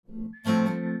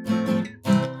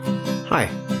Hi,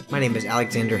 my name is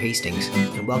Alexander Hastings,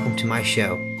 and welcome to my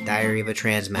show, Diary of a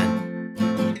Trans Man.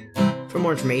 For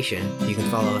more information, you can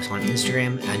follow us on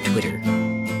Instagram and Twitter.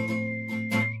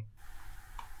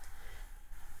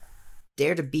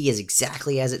 Dare to Be is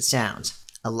exactly as it sounds,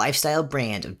 a lifestyle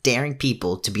brand of daring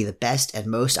people to be the best and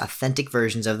most authentic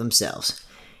versions of themselves.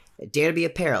 Dare to Be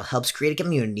Apparel helps create a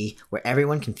community where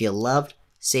everyone can feel loved,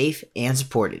 safe, and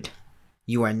supported.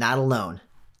 You are not alone.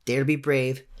 Dare to be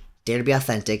brave, dare to be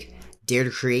authentic, dare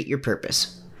to create your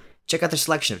purpose. Check out their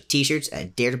selection of t-shirts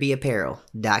at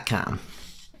daretobeapparel.com.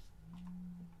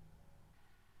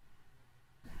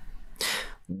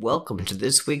 Welcome to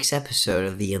this week's episode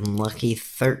of the Unlucky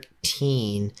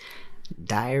 13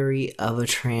 Diary of a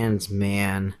Trans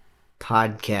Man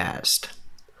podcast.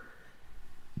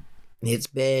 It's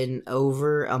been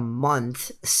over a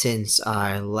month since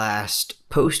I last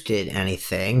posted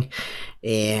anything,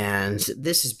 and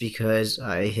this is because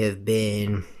I have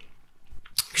been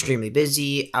extremely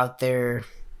busy out there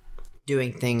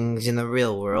doing things in the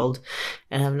real world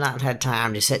and have not had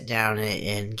time to sit down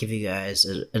and give you guys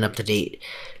an up-to-date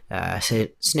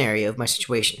scenario of my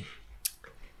situation.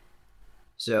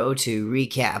 So to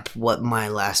recap what my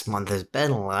last month has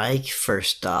been like,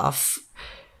 first off,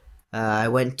 I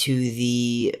went to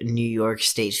the New York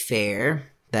State Fair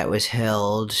that was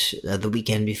held the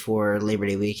weekend before Labor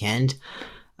Day weekend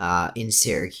in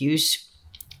Syracuse.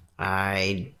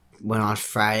 I went on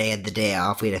Friday at the day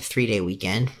off. We had a 3-day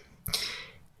weekend.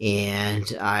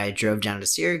 And I drove down to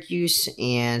Syracuse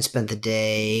and spent the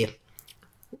day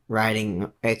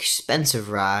riding expensive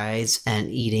rides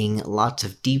and eating lots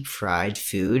of deep fried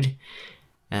food.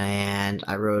 And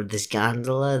I rode this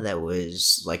gondola that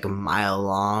was like a mile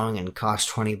long and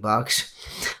cost $20.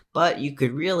 But you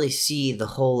could really see the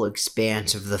whole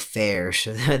expanse of the fair,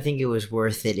 so I think it was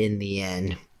worth it in the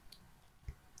end.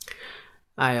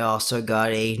 I also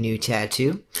got a new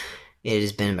tattoo. It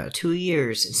has been about 2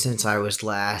 years since I was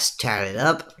last tatted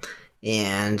up,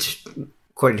 and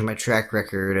according to my track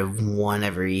record of one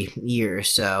every year or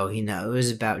so, it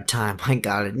was about time I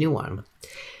got a new one.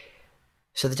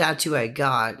 So the tattoo I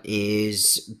got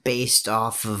is based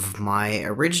off of my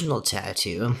original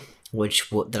tattoo,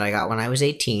 that I got when I was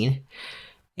 18,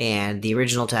 and the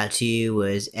original tattoo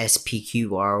was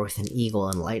SPQR with an eagle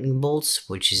and lightning bolts,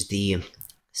 which is the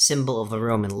symbol of the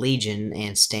Roman legion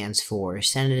and stands for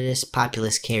Senatus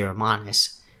Populus K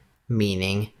Romanus,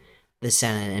 meaning the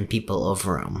Senate and people of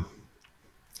Rome.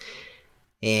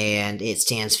 And it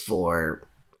stands for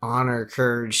honor,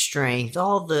 courage, strength,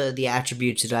 all the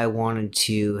attributes that I wanted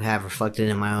to have reflected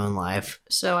in my own life.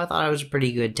 So I thought it was a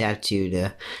pretty good tattoo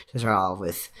to start off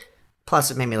with. Plus,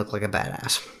 it made me look like a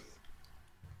badass.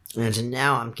 And so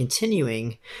now I'm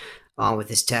continuing on with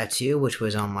this tattoo, which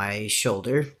was on my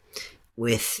shoulder,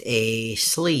 with a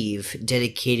sleeve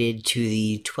dedicated to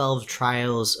the 12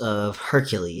 Trials of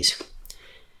Hercules.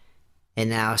 And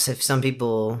now, if some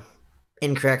people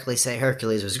incorrectly say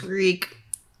Hercules was Greek,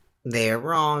 they are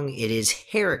wrong. It is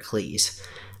Heracles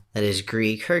that is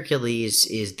Greek. Hercules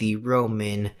is the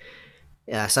Roman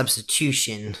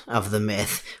substitution of the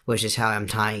myth, which is how I'm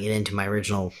tying it into my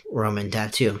original Roman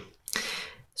tattoo.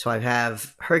 So I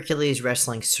have Hercules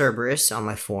wrestling Cerberus on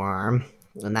my forearm,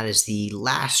 and that is the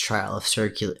last trial of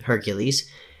Hercules.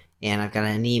 And I've got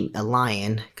a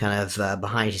lion kind of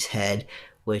behind his head,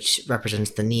 which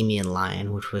represents the Nemean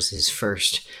lion, which was his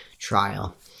first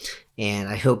trial. And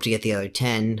I hope to get the other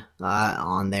 10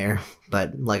 on there.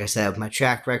 But like I said, with my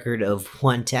track record of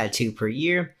one tattoo per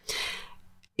year,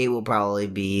 it will probably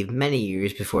be many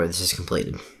years before this is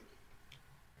completed.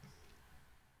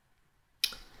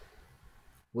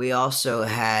 We also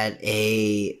had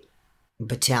a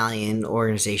battalion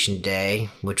organization day,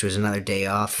 which was another day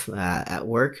off at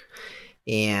work.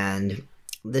 And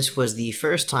this was the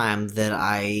first time that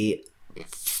I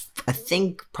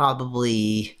think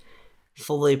probably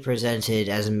fully presented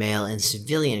as a male in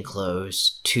civilian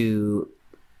clothes to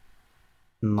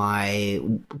my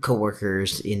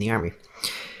coworkers in the Army.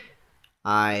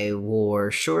 I wore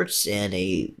shorts and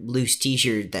a loose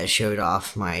t-shirt that showed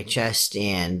off my chest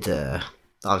and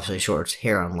obviously shorts,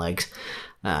 hair on legs.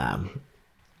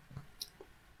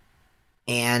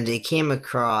 And it came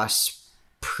across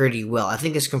pretty well. I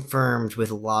think it's confirmed with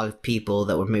a lot of people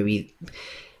that were maybe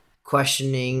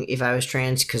questioning if I was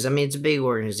trans, because it's a big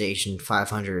organization,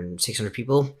 500 and 600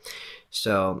 people,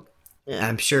 so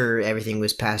I'm sure everything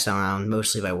was passed around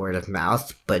mostly by word of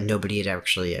mouth, but nobody had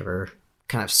actually ever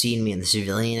kind of seen me in the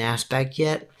civilian aspect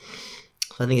yet.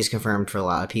 So I think it's confirmed for a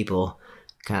lot of people,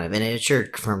 kind of, and it sure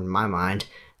confirmed in my mind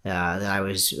that I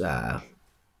was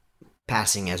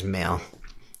passing as male.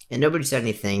 And nobody said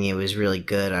anything. It was really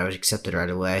good. I was accepted right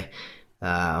away.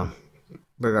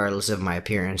 regardless of my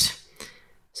appearance.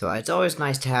 So it's always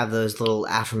nice to have those little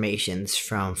affirmations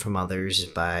from others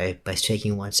by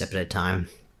taking one step at a time.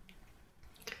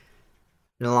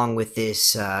 And along with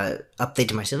this update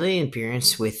to my civilian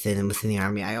appearance within the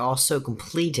Army, I also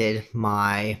completed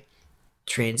my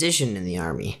transition in the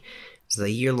Army. So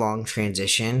the year-long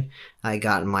transition. I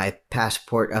got my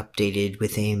passport updated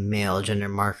with a male gender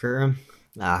marker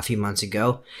a few months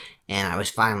ago, and I was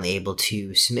finally able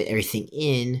to submit everything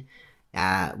in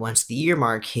once the year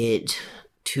mark hit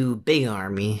to Big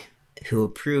Army, who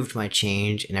approved my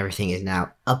change, and everything is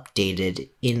now updated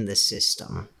in the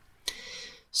system.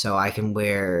 So I can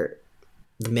wear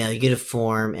the male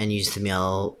uniform and use the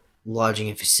male lodging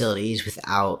and facilities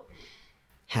without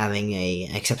having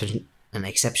an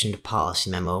exception to policy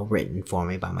memo written for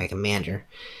me by my commander.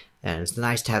 And it's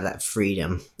nice to have that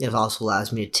freedom. It also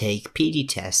allows me to take PD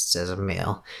tests as a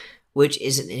male, which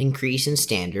is an increase in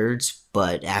standards,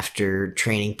 but after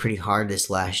training pretty hard this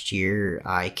last year,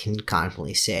 I can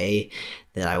confidently say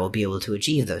that I will be able to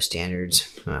achieve those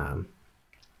standards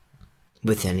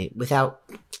without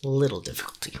little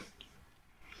difficulty.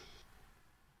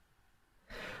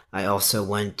 I also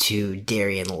went to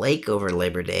Darien Lake over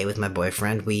Labor Day with my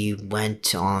boyfriend. We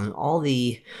went on all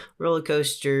the roller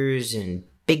coasters and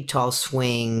big tall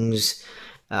swings,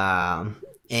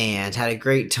 and had a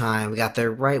great time. We got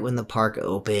there right when the park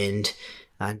opened.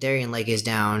 Darien Lake is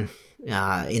down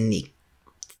in the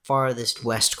farthest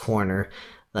west corner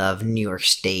of New York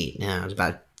State. It was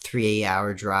about a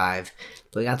 3-hour drive.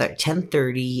 But we got there at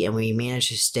 10:30, and we managed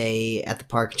to stay at the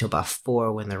park until about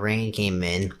 4 when the rain came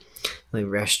in. We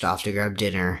rushed off to grab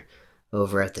dinner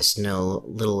over at this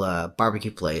little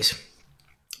barbecue place.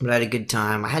 But I had a good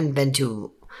time. I hadn't been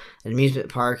to an amusement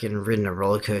park and ridden a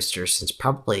roller coaster since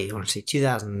probably, I want to say,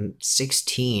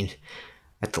 2016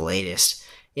 at the latest.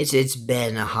 It's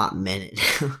been a hot minute.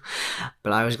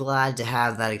 But I was glad to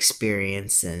have that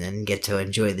experience and get to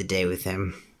enjoy the day with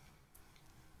him.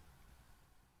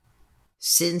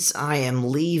 Since I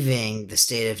am leaving the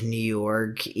state of New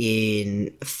York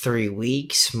in 3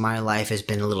 weeks, my life has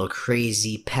been a little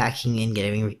crazy, packing and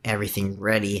getting everything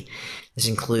ready. This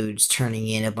includes turning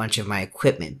in a bunch of my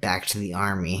equipment back to the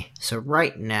Army. So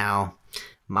right now,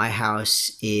 my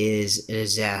house is a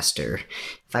disaster.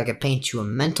 If I could paint you a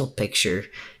mental picture,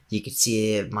 you could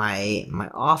see my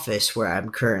office where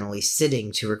I'm currently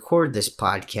sitting to record this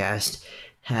podcast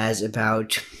has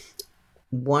about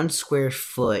 1 square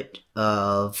foot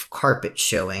of carpet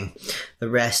showing. The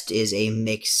rest is a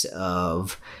mix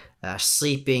of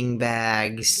sleeping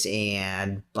bags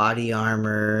and body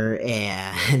armor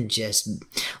and just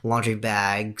laundry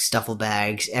bags, duffel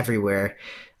bags everywhere.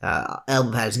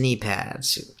 Elbow pads, knee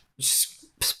pads, just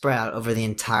spread out over the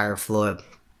entire floor.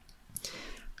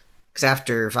 Because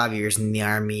after 5 years in the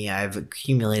Army, I've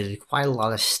accumulated quite a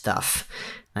lot of stuff.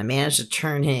 I managed to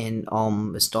turn in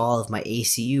almost all of my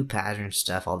ACU pattern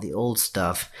stuff, all the old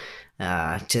stuff,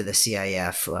 to the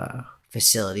CIF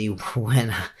facility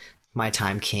when my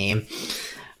time came.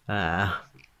 But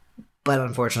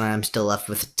unfortunately, I'm still left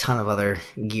with a ton of other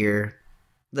gear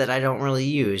that I don't really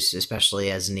use, especially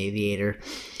as an aviator.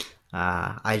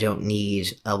 I don't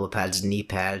need elbow pads and knee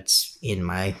pads in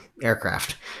my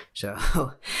aircraft, so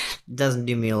it doesn't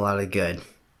do me a lot of good.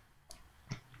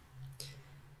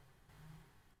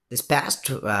 This past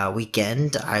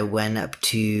weekend, I went up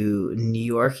to New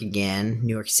York again,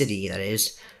 New York City, that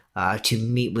is, to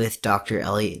meet with Dr.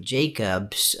 Elliot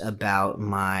Jacobs about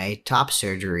my top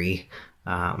surgery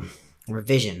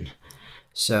revision.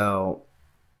 So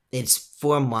it's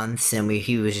 4 months, and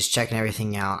he was just checking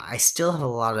everything out. I still have a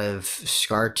lot of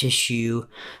scar tissue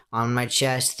on my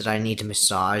chest that I need to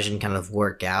massage and kind of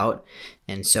work out.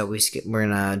 And so we're going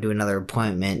to do another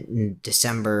appointment in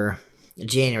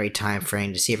January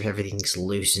timeframe to see if everything's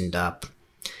loosened up.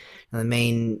 Now, the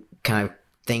main kind of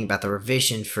thing about the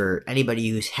revision for anybody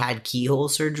who's had keyhole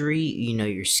surgery,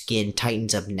 your skin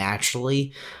tightens up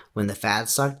naturally when the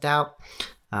fat's sucked out.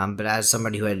 But as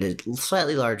somebody who had a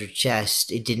slightly larger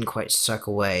chest, it didn't quite suck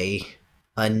away.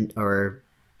 But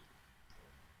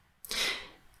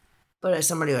as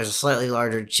somebody who has a slightly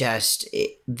larger chest,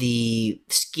 the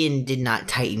skin did not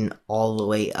tighten all the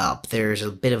way up. There's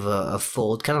a bit of a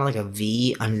fold, kind of like a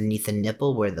V underneath the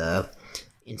nipple where the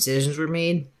incisions were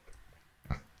made.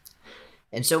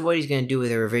 And so what he's going to do with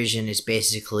the revision is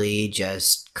basically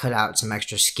just cut out some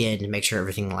extra skin to make sure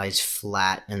everything lies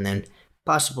flat, and then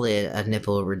possibly a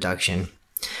nipple reduction.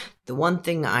 The one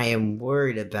thing I am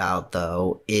worried about,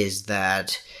 though, is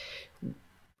that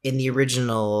in the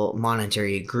original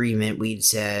monetary agreement, he had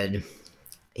said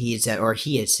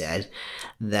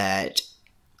that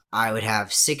I would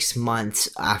have 6 months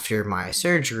after my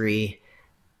surgery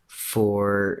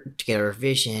to get a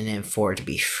revision and for it to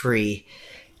be free.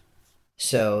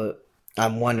 So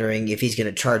I'm wondering if he's going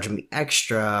to charge me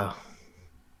extra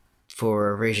for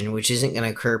a revision, which isn't going to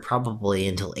occur probably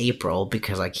until April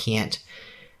because I can't.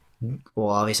 Well,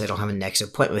 obviously I don't have a next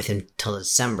appointment with him until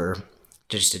December,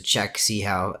 just to check, see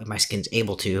how my skin's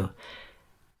able to.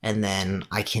 And then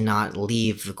I cannot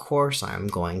leave the course I'm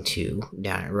going to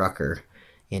down at Rucker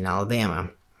in Alabama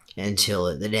until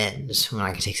it ends, when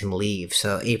I can take some leave.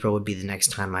 So April would be the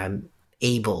next time I'm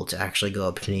able to actually go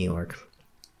up to New York.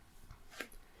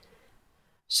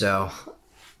 So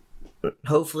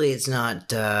hopefully it's not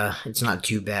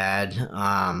too bad.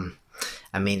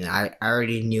 I mean, I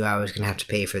already knew I was going to have to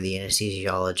pay for the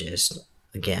anesthesiologist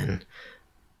again,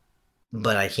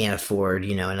 but I can't afford,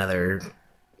 another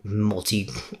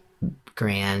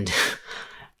multi-grand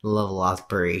level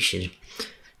operation.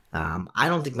 I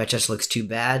don't think my chest looks too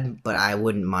bad, but I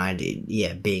wouldn't mind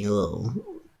it, being a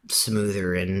little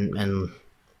smoother and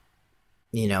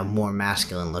more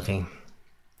masculine looking.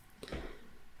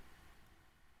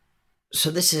 So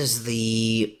this is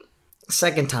the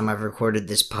second time I've recorded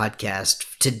this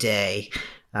podcast today.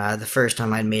 The first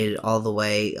time I made it all the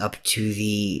way up to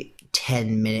the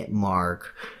 10-minute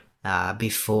mark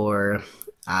before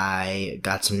I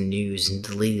got some news and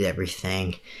deleted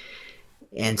everything.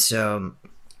 And so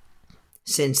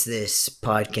since this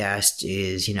podcast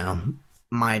is,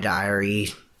 my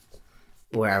diary,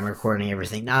 where I'm recording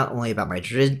everything, not only about my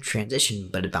transition,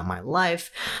 but about my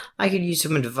life, I could use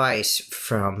some advice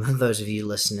from those of you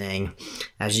listening,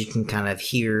 as you can kind of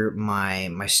hear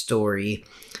my story,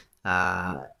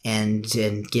 and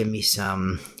give me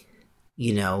some,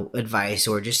 advice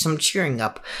or just some cheering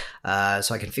up,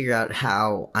 so I can figure out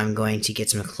how I'm going to get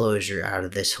some closure out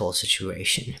of this whole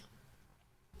situation.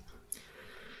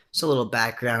 So a little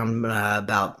background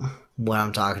about what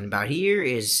I'm talking about here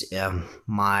is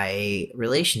my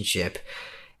relationship,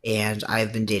 and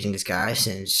I've been dating this guy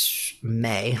since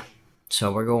May,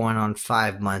 so we're going on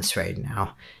 5 months right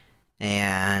now,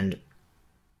 and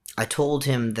I told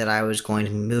him that I was going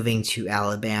to be moving to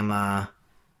Alabama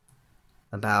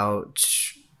about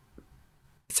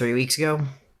 3 weeks ago,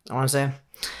 I want to say,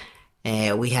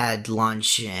 and we had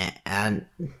lunch, and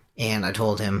I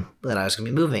told him that I was going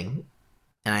to be moving,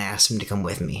 and I asked him to come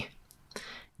with me.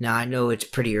 Now, I know it's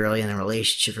pretty early in the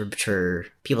relationship for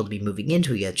people to be moving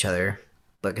into each other,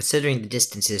 but considering the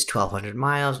distance is 1,200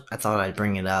 miles, I thought I'd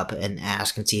bring it up and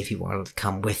ask and see if he wanted to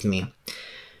come with me.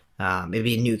 It'd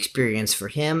be a new experience for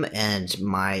him, and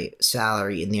my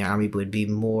salary in the Army would be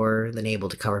more than able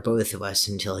to cover both of us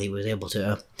until he was able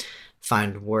to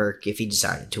find work, if he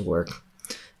decided to work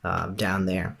down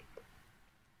there.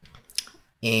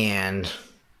 And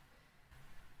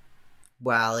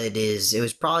while it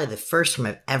was probably the first time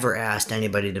I've ever asked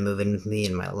anybody to move in with me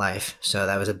in my life, so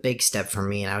that was a big step for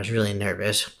me, and I was really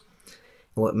nervous.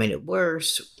 What made it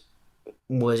worse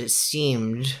was it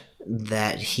seemed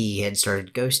that he had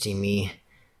started ghosting me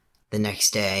the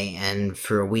next day, and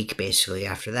for a week basically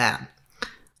after that.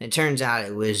 It turns out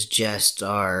it was just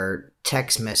our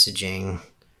text messaging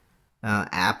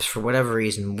apps, for whatever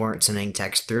reason, weren't sending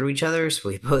text through to each other, so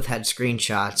we both had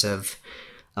screenshots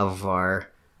of our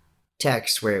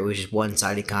text where it was just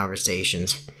one-sided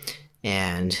conversations,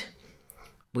 and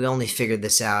we only figured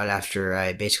this out after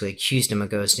I basically accused him of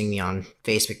ghosting me on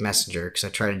Facebook Messenger, because I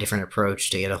tried a different approach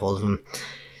to get a hold of him,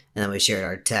 and then we shared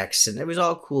our texts, and it was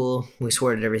all cool. We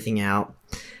sorted everything out,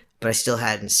 but I still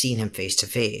hadn't seen him face to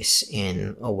face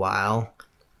in a while,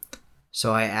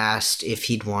 so I asked if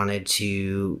he'd wanted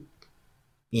to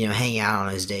hang out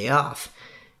on his day off,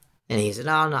 and he said,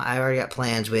 "Oh no, I already got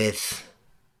plans with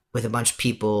a bunch of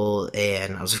people,"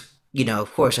 and I was,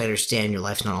 of course I understand your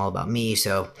life's not all about me,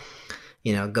 so,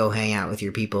 go hang out with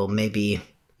your people. Maybe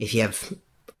if you have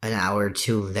an hour or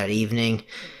two that evening,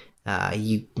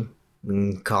 you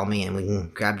can call me and we can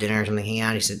grab dinner or something, hang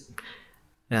out. He said,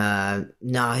 no,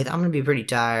 I'm going to be pretty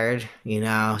tired,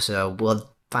 so we'll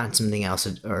find something else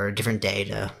or a different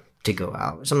day to go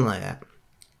out, something like that.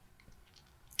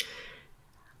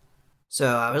 So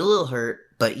I was a little hurt,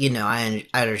 but, I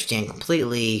understand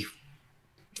completely.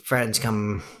 Friends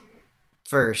come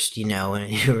first, in a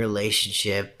new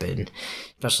relationship, and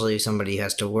especially if somebody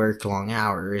has to work long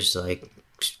hours, like,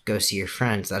 go see your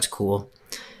friends, that's cool.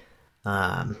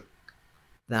 Then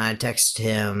I texted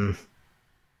him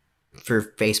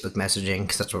for Facebook messaging,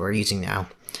 because that's what we're using now.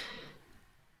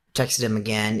 Texted him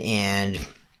again and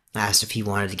asked if he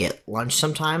wanted to get lunch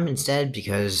sometime instead,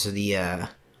 because the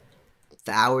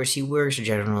hours he works are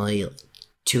generally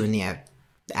 2 in the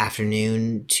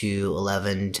afternoon to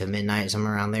 11 to midnight,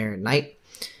 somewhere around there at night.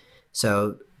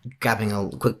 So grabbing a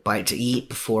quick bite to eat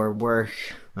before work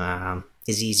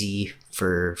is easy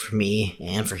for me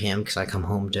and for him because I come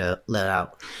home to let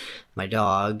out my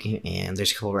dog, and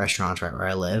there's a couple restaurants right where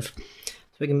I live.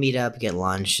 So we can meet up, get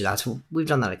lunch. We've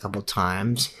done that a couple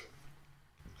times.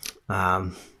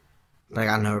 But I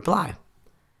got no reply.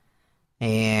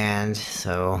 And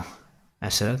so I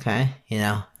said, okay,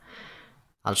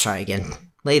 I'll try again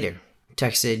later.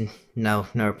 Texted, no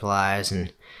replies.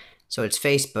 And so it's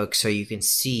Facebook, so you can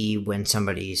see when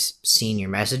somebody's seen your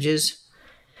messages.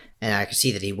 And I could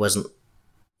see that he wasn't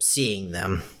seeing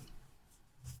them.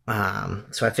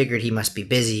 So I figured he must be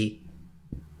busy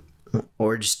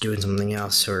or just doing something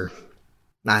else, or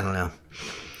I don't know.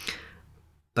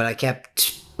 But I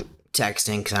kept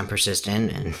texting because I'm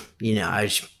persistent, and I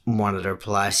just wanted to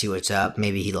reply, see what's up.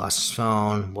 Maybe he lost his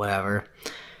phone, whatever.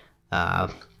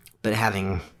 But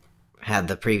having had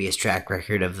the previous track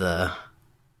record of the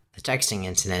texting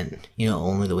incident,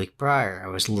 only the week prior, I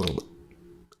was a little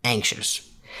anxious,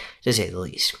 to say the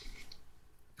least.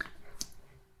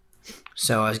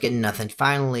 So I was getting nothing.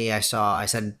 Finally, I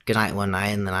said goodnight one night,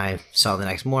 and then I saw the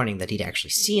next morning that he'd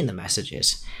actually seen the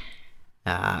messages,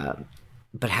 but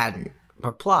hadn't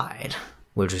replied,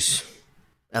 which was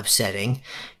upsetting.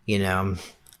 Even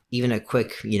a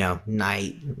quick,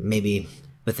 night, maybe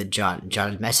with a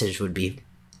jotted message would be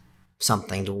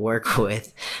something to work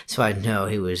with, so I'd know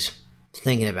he was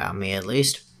thinking about me at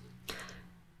least.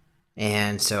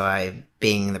 And so I,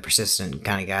 being the persistent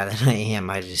kind of guy that I am,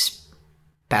 I just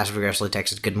passive-aggressively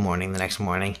texted good morning the next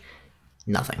morning.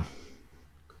 Nothing.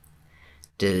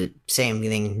 Did same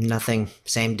thing, nothing.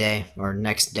 Same day, or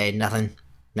next day, nothing.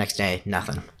 Next day,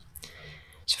 nothing.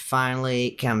 So finally,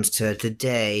 it comes to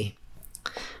today,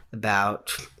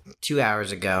 about 2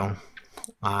 hours ago,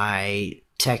 I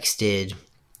texted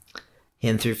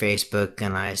him through Facebook,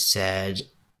 and I said,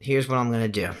 here's what I'm going to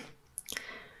do.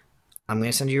 I'm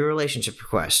going to send you a relationship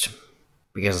request,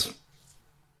 because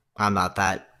I'm not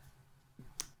that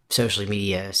social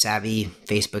media savvy,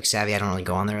 Facebook savvy. I don't really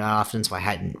go on there that often, so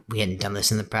we hadn't done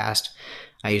this in the past.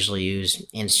 I usually use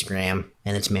Instagram,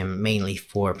 and it's mainly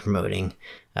for promoting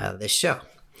this show.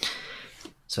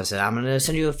 So I said, I'm going to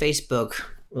send you a Facebook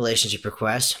relationship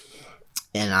request,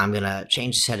 and I'm going to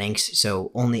change the settings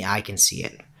so only I can see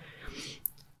it.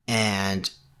 And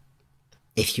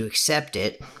if you accept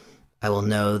it, I will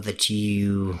know that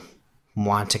you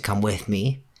want to come with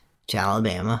me to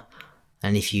Alabama.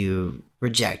 And if you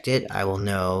reject it, I will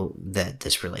know that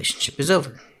this relationship is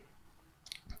over.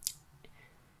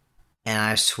 And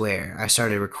I swear, I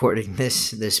started recording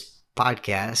this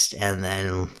podcast, and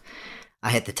then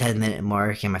I hit the 10-minute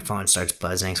mark, and my phone starts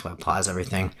buzzing, so I pause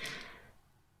everything.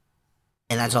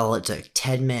 And that's all it took,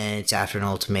 10 minutes after an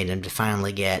ultimatum to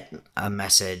finally get a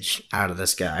message out of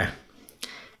this guy.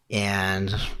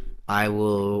 And I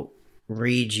will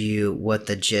read you what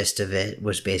the gist of it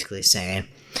was basically saying.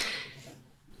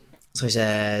 So he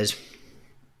says,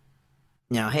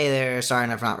 hey there, sorry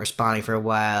I'm not responding for a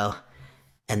while.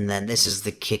 And then this is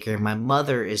the kicker. My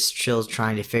mother is still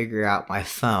trying to figure out my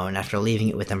phone after leaving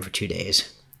it with them for 2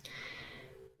 days.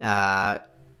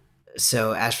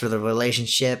 So as for the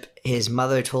relationship, his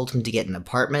mother told him to get an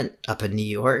apartment up in New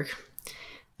York.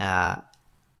 But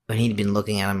he'd been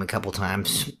looking at him a couple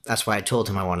times. That's why I told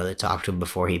him I wanted to talk to him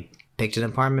before he picked an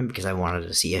apartment, because I wanted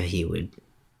to see if he would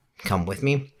come with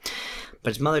me.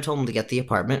 But his mother told him to get the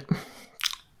apartment,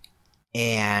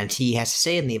 and he has to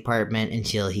stay in the apartment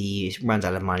until he runs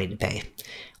out of money to pay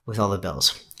with all the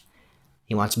bills.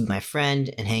 He wants to be my friend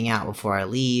and hang out before I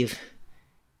leave.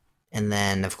 And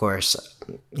then, of course,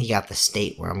 he got the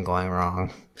state where I'm going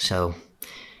wrong. So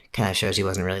kind of shows he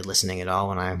wasn't really listening at all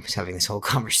when I was having this whole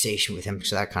conversation with him.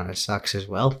 So that kind of sucks as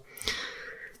well.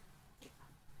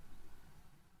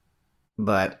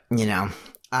 But,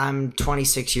 I'm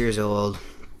 26 years old.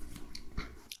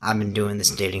 I've been doing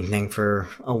this dating thing for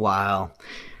a while.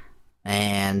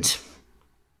 And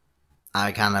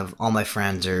all my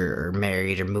friends are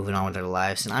married or moving on with their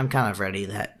lives. And I'm kind of ready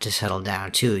to settle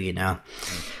down too,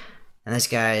 And this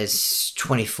guy is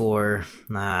 24.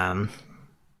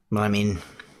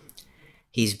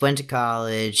 He's went to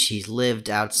college. He's lived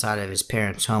outside of his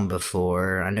parents' home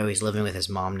before. I know he's living with his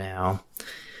mom now.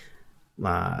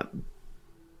 But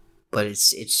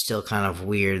it's still kind of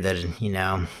weird that,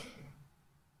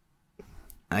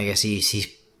 I guess he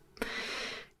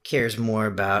cares more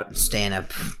about staying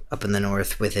up in the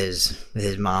north with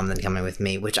his mom than coming with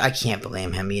me, which I can't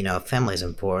blame him. Family's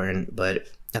important, but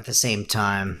at the same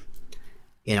time,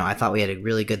 I thought we had a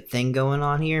really good thing going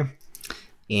on here,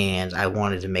 and I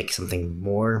wanted to make something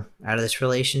more out of this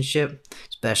relationship,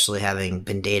 especially having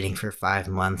been dating for 5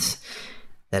 months,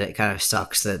 that it kind of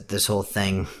sucks that this whole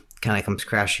thing kind of comes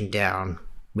crashing down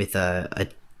with a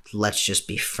let's just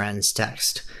be friends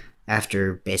text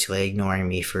after basically ignoring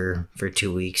me for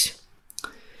 2 weeks.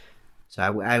 So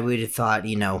I would have thought,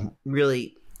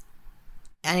 really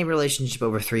any relationship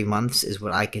over 3 months is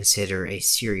what I consider a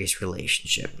serious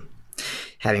relationship.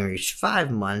 Having reached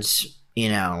 5 months,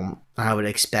 I would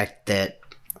expect that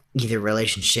either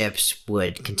relationships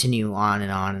would continue on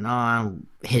and on and on,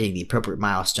 hitting the appropriate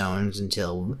milestones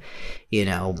until,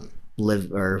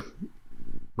 live or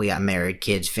we got married,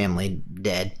 kids, family,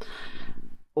 dead.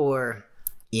 Or,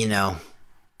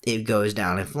 it goes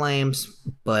down in flames,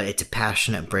 but it's a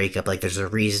passionate breakup. Like, there's a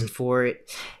reason for it.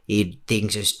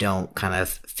 Things just don't kind of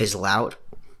fizzle out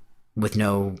with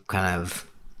no kind of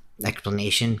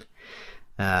explanation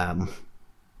or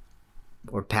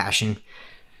passion.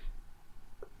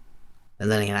 And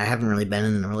then again, I haven't really been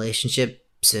in a relationship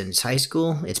since high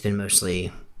school. It's been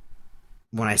mostly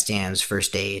one-night stands,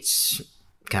 first dates,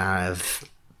 kind of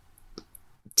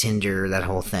Tinder, that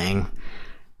whole thing.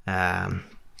 But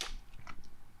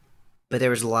there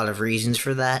was a lot of reasons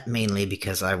for that, mainly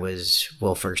because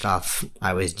first off,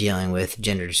 I was dealing with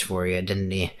gender dysphoria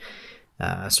identity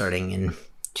starting in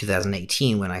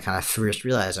 2018 when I kind of first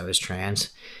realized I was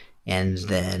trans. And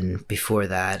then before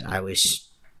that, I was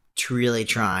really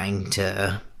trying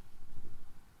to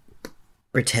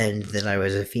pretend that I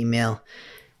was a female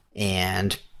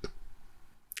and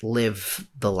live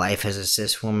the life as a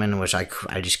cis woman, which I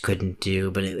just couldn't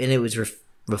do. But it was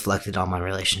reflected on my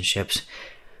relationships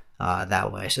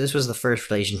that way. So this was the first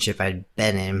relationship I'd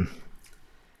been in,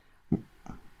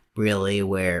 really,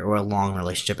 or a long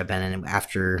relationship I've been in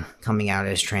after coming out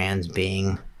as trans,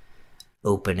 being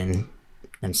open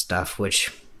and stuff,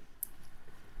 which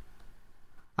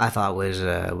I thought was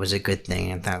a good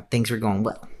thing, and thought things were going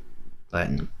well. But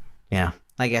yeah,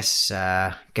 I guess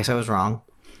I was wrong.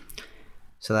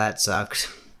 So that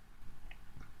sucks.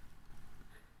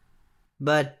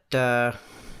 But I'm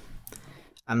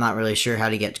not really sure how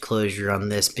to get closure on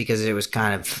this, because it was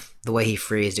kind of the way he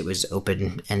phrased it was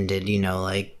open ended.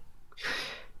 Like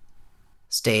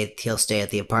he'll stay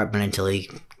at the apartment until he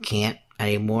can't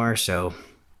anymore. So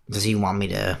does he want me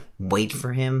to wait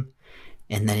for him?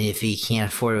 And then if he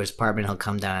can't afford his apartment, he'll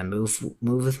come down and move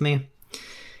with me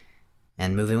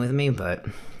and move in with me. But,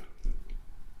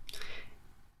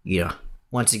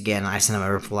 once again, I sent him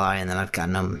a reply and then I've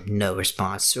gotten no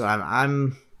response. So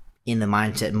I'm in the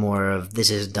mindset more of this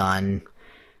is done,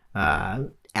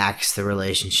 axe the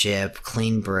relationship,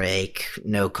 clean break,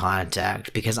 no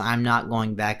contact, because I'm not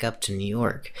going back up to New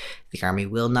York. The Army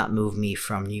will not move me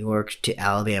from New York to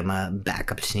Alabama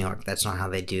back up to New York. That's not how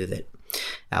they do that.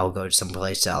 I will go to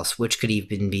someplace else, which could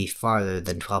even be farther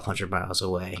than 1,200 miles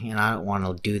away. And I don't want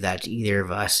to do that to either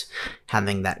of us,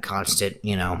 having that constant,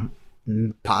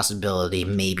 possibility,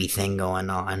 maybe thing going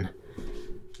on.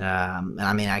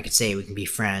 I mean, I could say we can be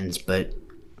friends, but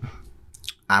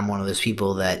I'm one of those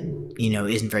people that,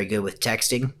 isn't very good with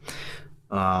texting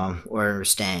or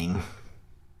staying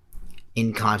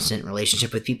in constant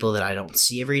relationship with people that I don't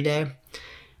see every day.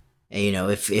 And,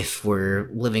 if we're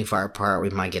living far apart, we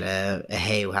might get a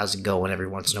hey, how's it going every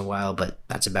once in a while, but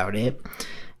that's about it.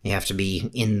 You have to be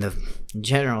in the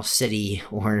general city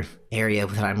or area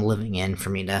that I'm living in for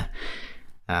me to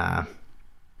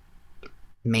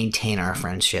maintain our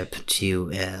friendship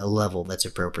to a level that's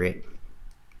appropriate.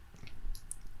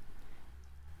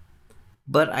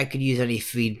 But I could use any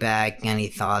feedback, any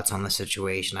thoughts on the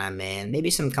situation I'm in, maybe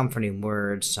some comforting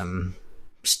words, some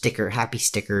happy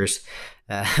stickers,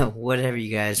 whatever you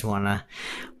guys want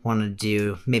to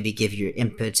do. Maybe give your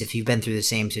inputs if you've been through the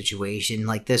same situation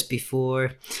like this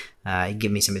before.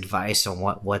 Give me some advice on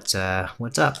what's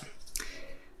up.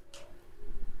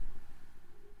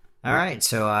 All right,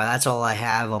 so that's all I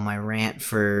have on my rant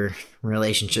for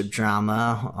relationship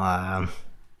drama.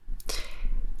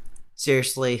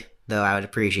 Seriously, though, I would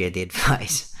appreciate the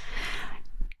advice.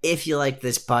 If you like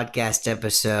this podcast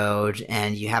episode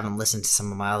and you haven't listened to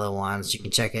some of my other ones, you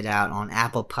can check it out on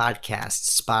Apple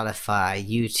Podcasts, Spotify,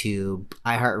 YouTube,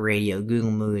 iHeartRadio,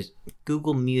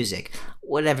 Google Music,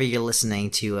 whatever you're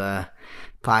listening to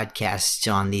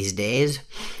podcasts on these days.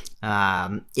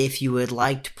 If you would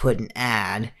like to put an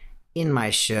ad in my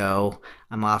show,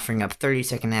 I'm offering up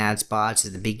 30-second ad spots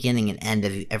at the beginning and end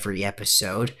of every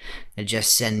episode. And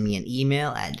just send me an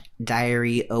email at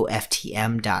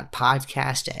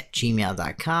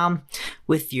diaryoftm.podcast@gmail.com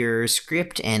with your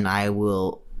script, and I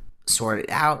will sort it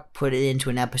out, put it into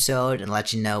an episode, and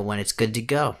let you know when it's good to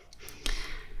go.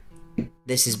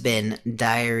 This has been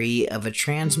Diary of a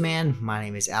Trans Man. My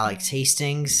name is Alex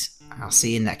Hastings. I'll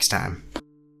see you next time.